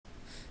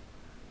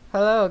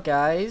Hello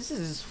guys, this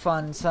is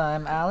Fun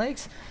Time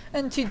Alex,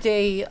 and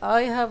today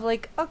I have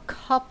like a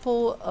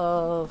couple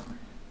of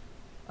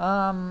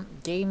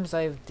games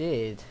I've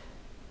did.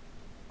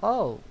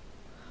 Oh,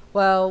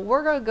 well,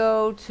 we're gonna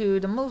go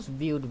to the most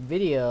viewed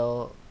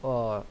video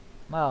or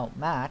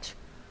match.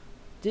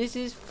 This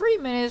is 3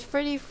 minutes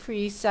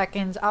 33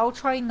 seconds. I'll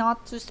try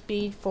not to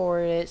speed for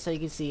it so you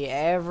can see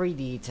every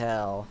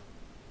detail.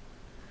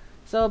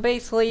 So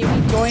basically,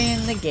 we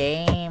join the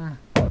game.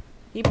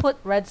 He put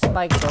red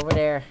spikes over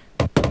there.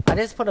 I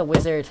just put a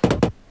wizard.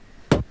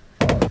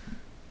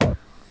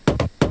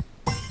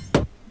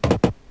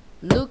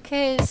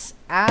 Lucas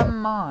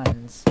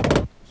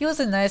Ammons. He was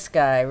a nice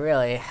guy,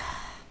 really.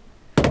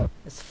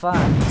 It's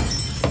fun.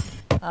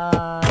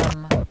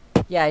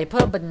 Yeah, he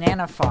put a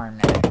banana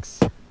farm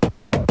next.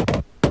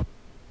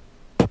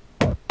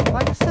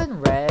 Like I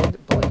said,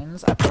 red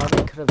balloons, I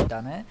probably could have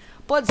done it.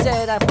 But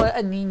said I put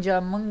a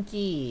ninja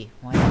monkey.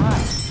 Why not?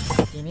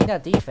 You need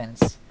that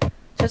defense.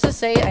 Just to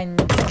say,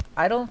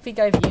 I don't think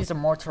I've used a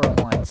mortar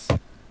once.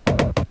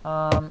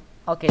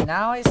 Okay,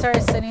 now I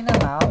started sending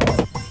them out.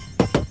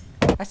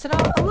 I sent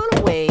out a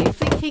little wave.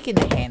 Think he can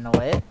handle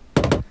it.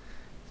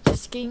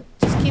 Just keep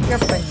your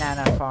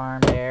banana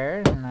farm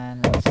there, and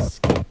then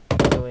just keep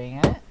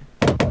doing it.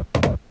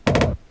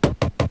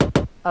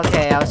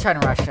 Okay, I was trying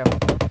to rush him,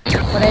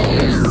 but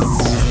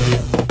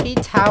he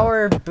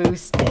tower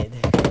boosted.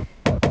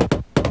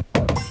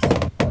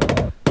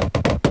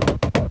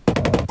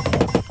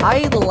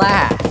 I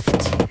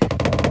laughed.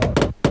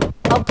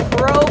 A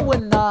pro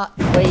would not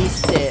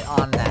waste it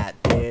on that,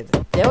 dude.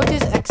 They would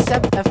just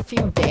accept a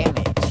few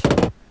damage.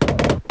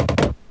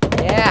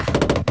 Yeah,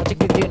 what you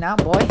could do now,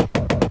 boy?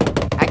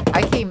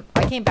 I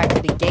came back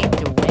to the game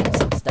to win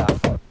some stuff.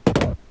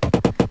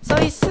 So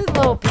he's a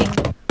little pink.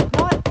 You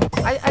know what?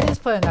 I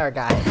just put another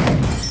guy.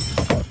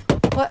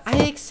 But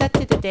I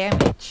accepted the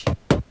damage.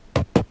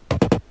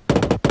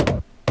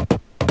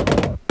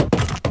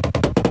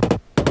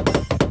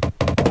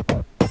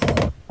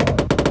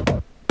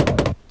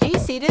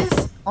 See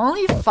this?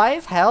 Only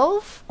 5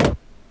 health?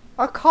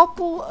 A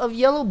couple of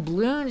yellow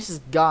balloons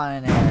just got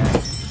in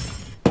there.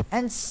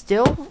 And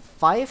still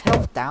 5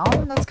 health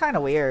down? That's kind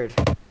of weird.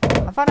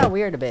 I found that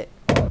weird a bit.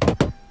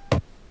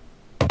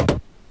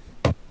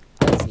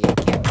 Let's see, I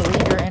can't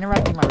believe you're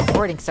interrupting my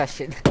recording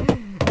session.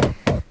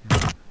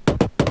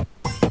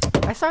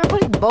 I started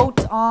putting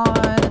boats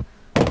on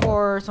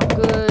for some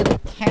good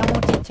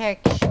camel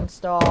detection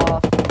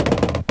stuff.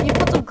 You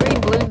put some green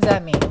balloons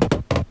at me.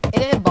 It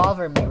didn't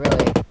bother me,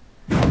 really.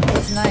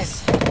 It's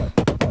nice.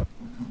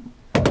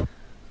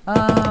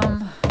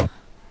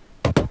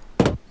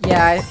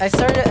 Yeah, I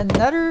started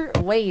another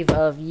wave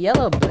of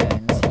yellow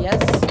balloons. Yes,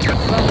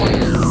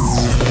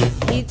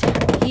 he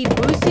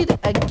boosted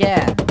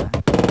again.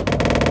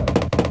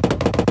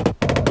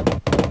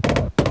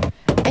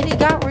 And he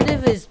got rid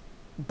of his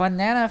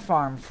banana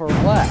farm for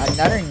what?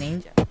 Another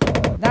ninja?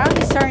 Now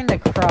he's starting to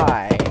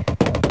cry.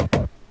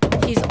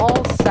 He's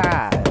all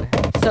sad.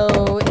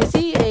 So, is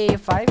he a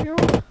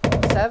 5-year-old?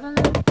 7?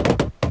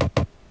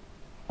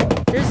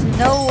 There's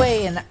no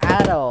way an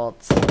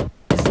adult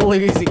is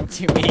losing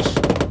to me.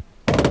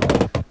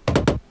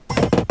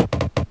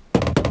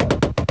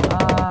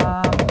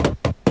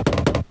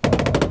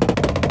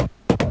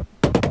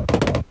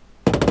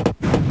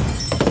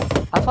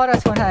 I thought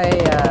that's when I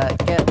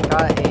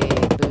got a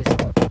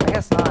boost. I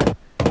guess not.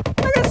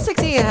 I got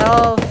 60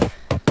 health.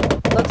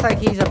 Looks like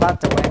he's about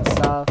to win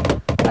stuff.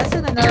 That's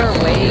in another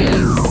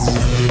wave.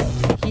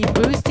 He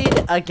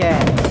boosted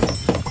again.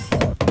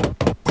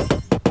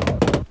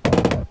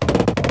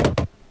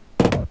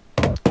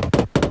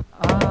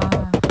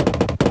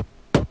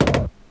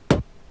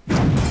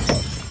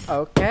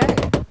 Okay.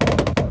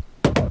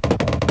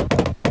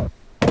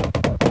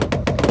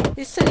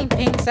 He's sending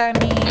pinks at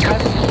me.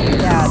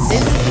 Yeah,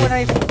 this is when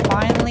I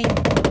finally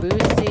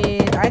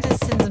boosted. I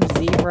just sent some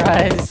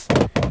zebras.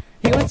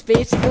 He was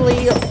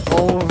basically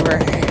over.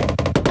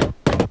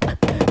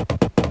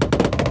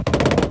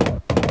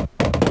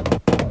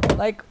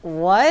 Like,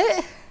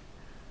 what?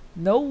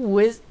 No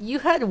you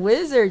had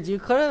wizards. You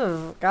could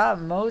have got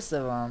most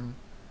of them.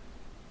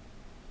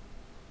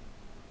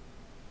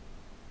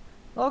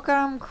 Look,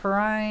 I'm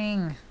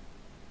crying.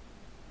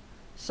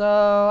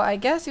 So, I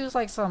guess he was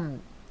like some...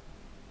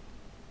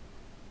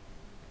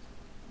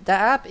 The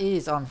app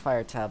is on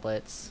Fire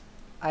Tablets.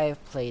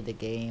 I've played the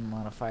game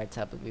on a Fire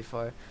Tablet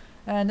before.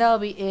 And that'll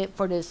be it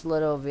for this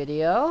little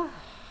video.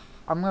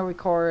 I'm gonna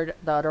record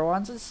the other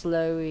ones and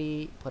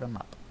slowly put them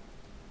up.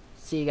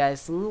 See you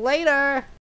guys later!